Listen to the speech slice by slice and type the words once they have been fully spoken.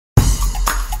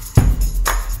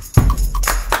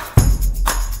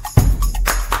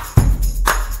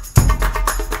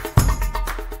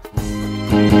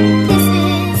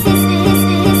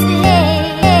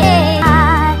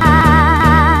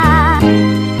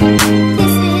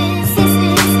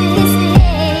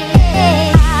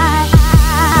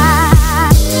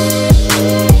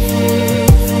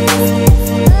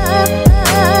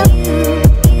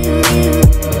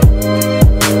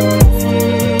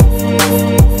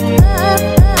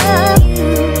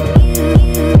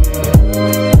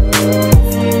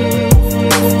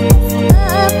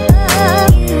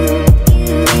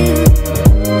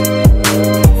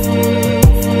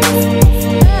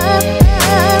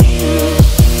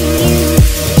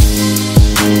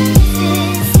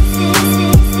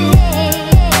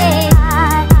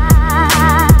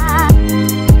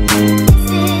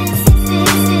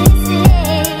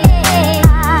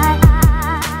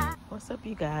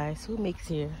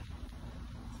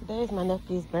Today is my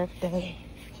nephew's birthday.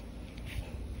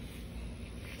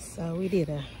 So we did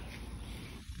a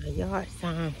yard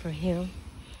sign for him.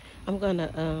 I'm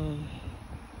gonna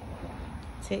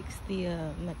text the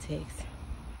not text.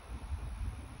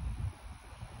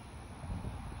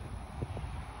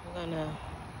 I'm gonna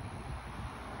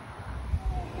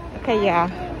okay, y'all.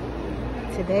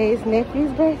 Today is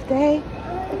nephew's birthday.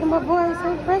 Look at my boy,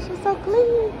 so fresh and so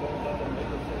clean.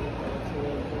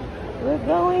 We're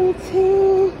going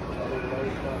to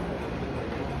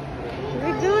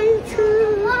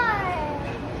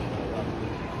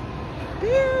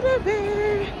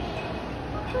Build-A-Bear.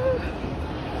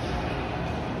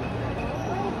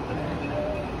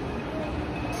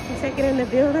 Let's take it in the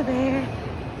Build-A-Bear.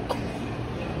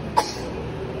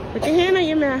 Put your hand on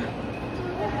your mouth.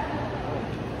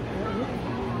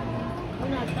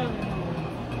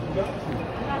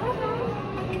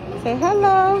 Say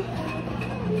hello.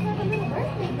 We have a little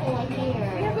birthday boy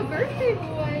here. We have a birthday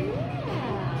boy.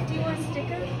 Yeah. Do you want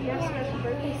stickers? Yes, special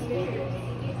birthday stickers.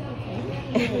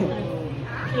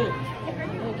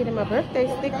 Get him a birthday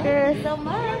sticker. Thank you so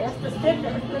much. That's the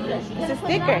sticker. It's a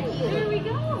sticker. There we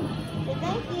go.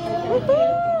 Thank you.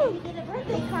 Woohoo! You get a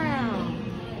birthday crown.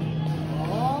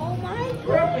 Oh my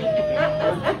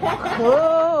goodness.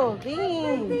 Cool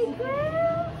beans. Birthday crown.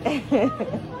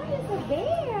 What is a bear?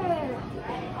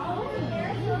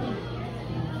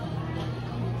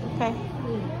 Okay.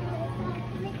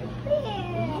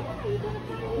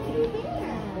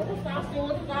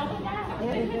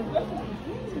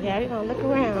 Yeah, we're gonna look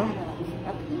around. A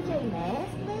PJ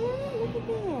Masks there? Look at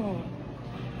that.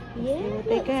 Yeah, what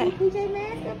they got. See PJ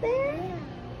Masks up there?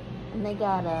 Yeah. And they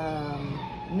got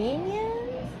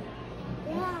Minions.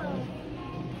 Yeah.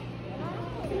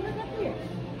 See, look up here.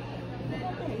 Look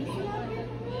up there. You see up here?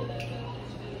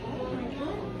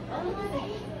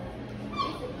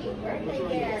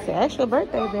 It's an actual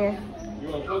birthday bear.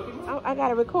 I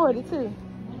gotta record it too.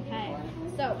 Okay,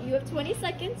 so you have 20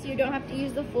 seconds. You don't have to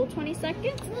use the full 20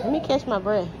 seconds. Let me catch my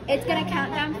breath. It's gonna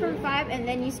count down from 5 and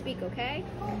then you speak, okay?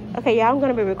 Okay, y'all, I'm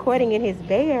gonna be recording in his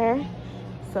bear.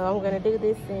 So I'm gonna do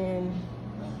this in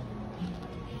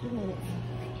 2 minutes.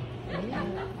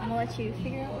 I'm gonna let you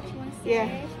figure out what you want to say.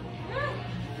 Yeah.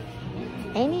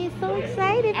 Amy is so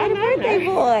excited for the birthday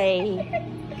boy.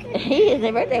 He is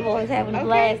the birthday boy is having a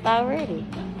blast already.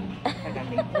 It's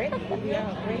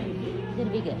gonna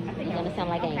be good. You're gonna sound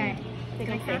like Amy. Okay. They're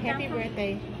gonna say happy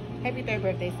birthday, happy 3rd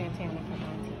birthday, Santana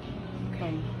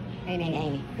from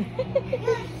Amy.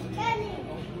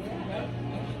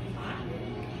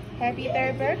 Happy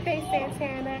 3rd birthday,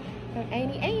 Santana from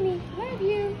Amy. Love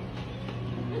you.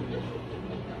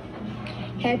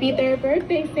 Happy 3rd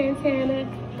birthday, Santana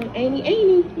from Amy.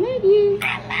 Love you.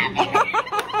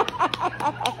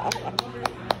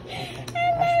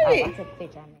 I took a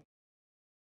picture on that.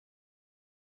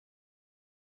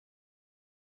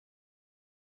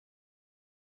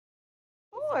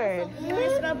 Lord. You want to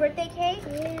smell birthday cake?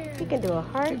 Yeah. You can do a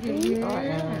heartbeat or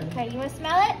Okay, you want to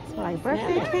smell it? like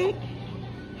birthday cake.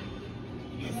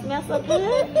 It smells so good.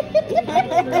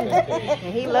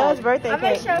 And he loves birthday I'm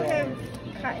going cake. to show him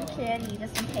cotton candy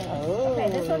just in case. Oh. Okay,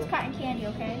 this one's cotton candy,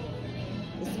 okay?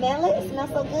 You smell it? It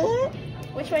smells so good.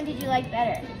 Which one did you like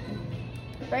better?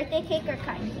 Birthday cake or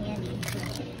cotton candy?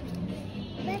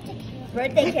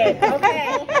 Birthday cake,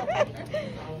 okay.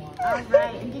 All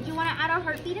right. And did you want to add a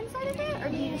heartbeat inside of it, or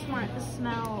do you just want it to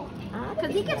smell?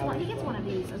 Because he gets one of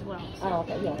these as well. So. Oh,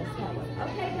 okay, yeah, that's smell it.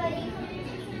 Okay, buddy.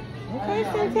 Okay,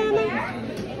 Santana.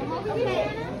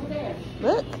 Okay.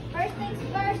 Look. First things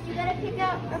first, you gotta pick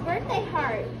out a birthday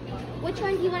heart. Which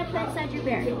one do you want to put inside your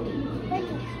bear?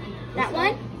 That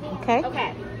one? Okay.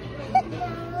 Okay.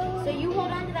 So you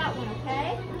hold on to that one,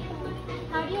 okay?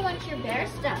 How do you want your bear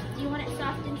stuffed? Do you want it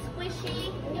soft and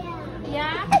squishy?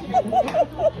 Yeah?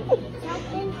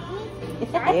 Soft and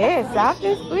squishy? Yeah, soft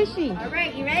and squishy. All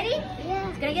right, you ready? Yeah.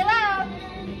 It's gonna get loud.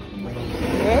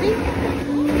 You ready?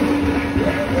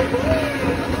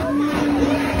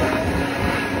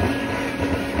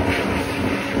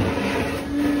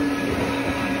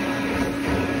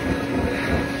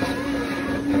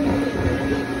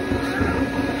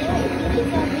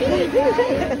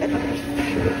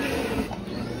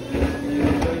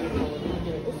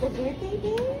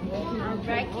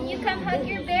 Alright, can you come hug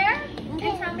your bear? And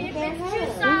tell me if it's too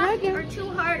soft or too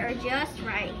hard or just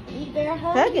right.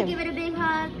 Hug him. Give it a big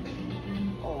hug.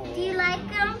 Do you like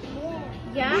him?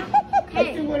 Yeah?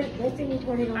 Okay. Alright,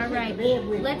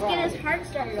 let's get his heart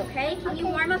started, okay? Can you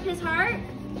warm up his heart?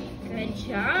 Good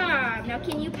job. Now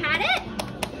can you pat it?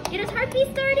 Get his heartbeat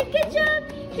started. Good job.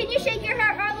 Can you shake your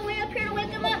heart all the way up here to wake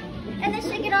him up? And then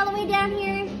shake it all the way down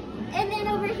here. And then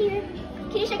over here.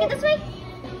 Can you shake it this way?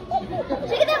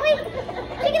 Shake it that way.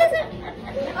 Shake it this way.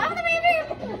 All the way over here.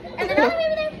 And then all the way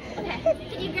over there. Okay.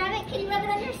 Can you grab it? Can you rub it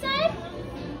on your side?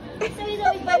 So he's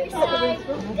always by your side.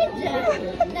 Good job.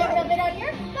 Now rub it on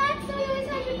your back so he always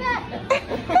has your back. Good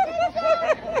job.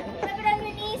 Rub it on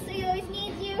your knees so he always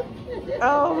needs you.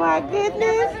 Oh my Now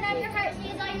goodness. rub it on your heart so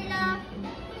he's all your love.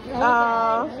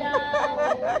 Oh. Good job.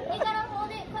 You gotta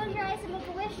hold it, close your eyes and make a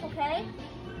wish, okay?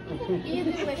 You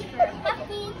can wish for a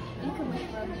puppy, you can wish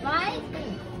for a bike,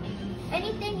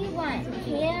 anything you want.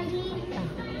 Candy.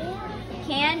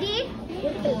 Candy?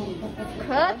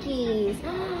 Cookies.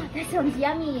 That sounds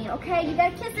yummy. Okay, you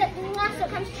gotta kiss it so it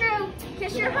comes true.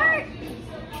 Kiss your heart.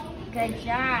 Good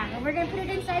job. And we're gonna put it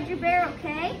inside your bear,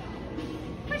 okay?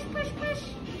 Push, push, push.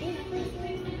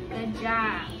 Good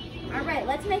job. All right,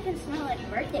 let's make him smell like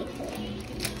birthday cake.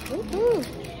 Woohoo.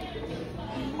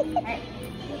 All right.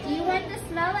 Do you want the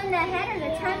smell in the head or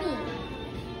the tummy?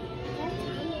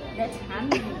 The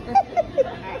tummy.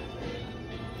 All right.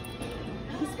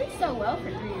 He speaks so well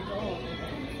for 3 years old.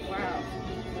 Wow.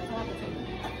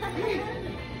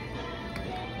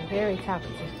 Very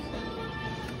talkative.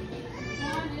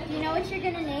 Do you know what you're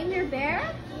gonna name your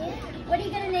bear? Yeah. What are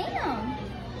you gonna name him?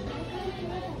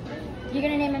 You're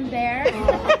gonna name him Bear? I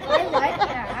like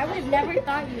that. I would have never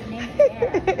thought you would name him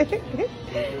Bear.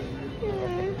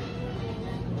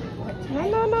 No.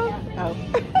 Oh.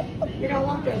 You don't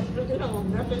want that. You don't want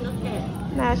nothing of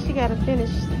that. Nah, she gotta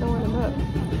finish throwing them up.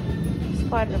 It's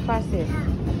part of the process.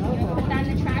 Put that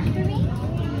in the trash for me.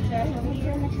 Put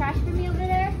it in the trash for me over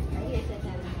there.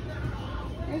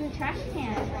 There's a trash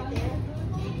can right there.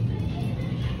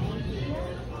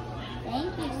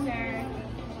 Thank you, sir.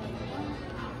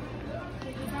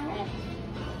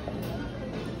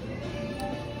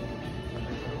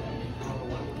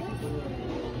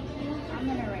 I'm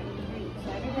gonna write 3 so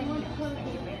everybody knows what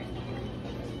your bear.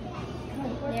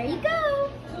 There you go.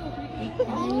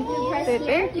 And then you can press Say here.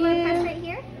 thank Do you want to press you. right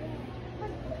here?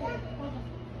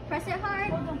 Press it hard.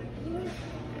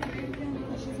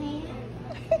 Push his hand.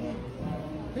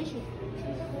 Push it.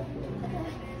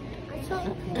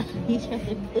 He's trying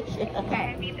to push it. Okay.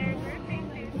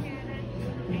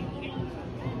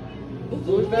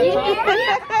 Who's that talking?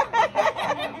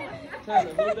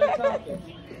 Tyler, who's that talking?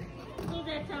 Who's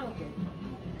that talking?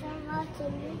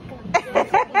 Does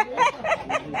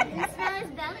he smell his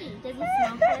belly? Does he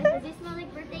smell good? Does he smell like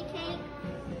birthday cake?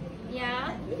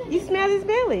 Yeah? You smell his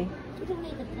belly. You don't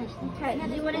need to touch that. Okay, now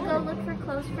do you want to go look for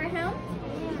clothes for him?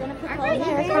 You gonna put All clothes right, on?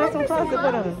 Yeah, let's go find look some for clothes to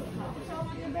put on. clothes.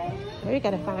 Now we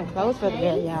gotta find clothes for the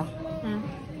bear, y'all. Huh?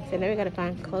 So now we gotta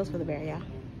find clothes for the bear, y'all.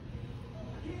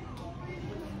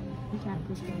 You trying to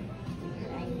push it?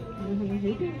 Oh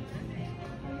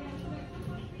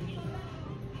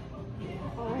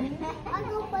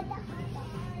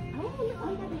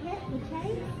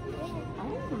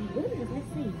my goodness, let's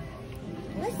see.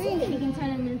 Let's see if you can turn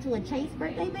him into a Chase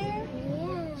birthday bear.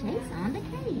 Yeah. Chase on the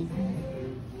case.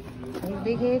 His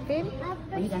big head fit?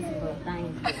 Oh, you got some little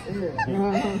things.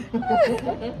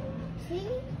 See?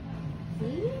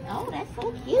 See? Oh, that's so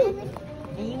cute.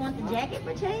 And you want the jacket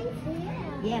for Chase?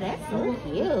 Yeah, that's so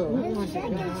cute. We want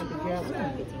the one together.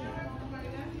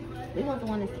 We want the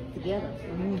one that's together.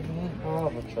 Oh,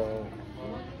 my child.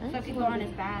 So if you go on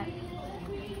his back.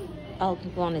 Oh,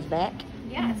 can go on his back?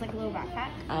 Yeah, it's like a little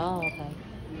backpack. Oh, okay.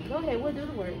 Go ahead, we'll do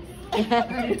the work.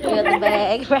 Fill the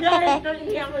bag, right?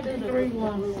 Yeah, I'm gonna do the 3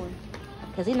 ones.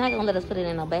 Because he's not going to let us put it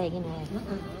in no bag anyway.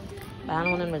 But I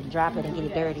don't want him to drop it and get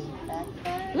it dirty.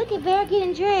 Look at Bear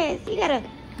getting dressed. You got a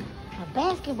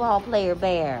basketball player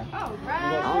Bear. All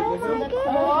right. Oh, my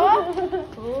goodness.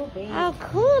 Cool. How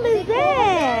cool is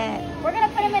that? We're going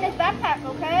to put him in his backpack,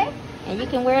 okay? And you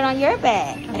can wear it on your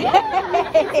back. He's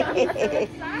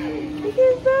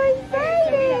so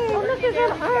excited. Oh, look, there's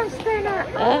an arm strainer.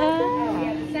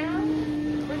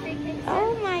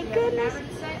 Oh, my goodness.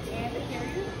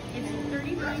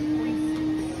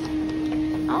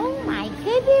 Oh, my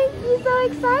goodness. You're so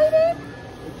excited.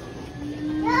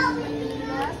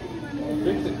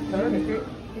 Fix it, turn it.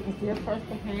 You can still press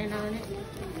the hand on it.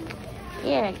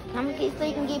 Here, come get so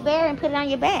you can get Bear and put it on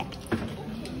your back.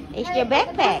 It's your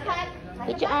backpack.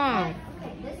 Put your arm.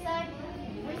 This side.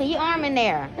 Put your arm in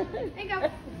there. There you go.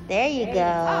 There you All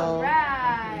go.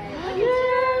 right.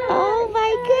 Oh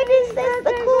my goodness, that's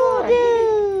the cool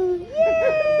dude. Yay.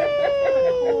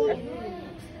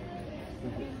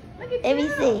 Let me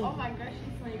see. Oh my gosh,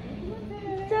 she's like,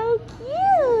 So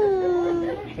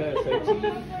cute. Say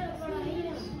cheese.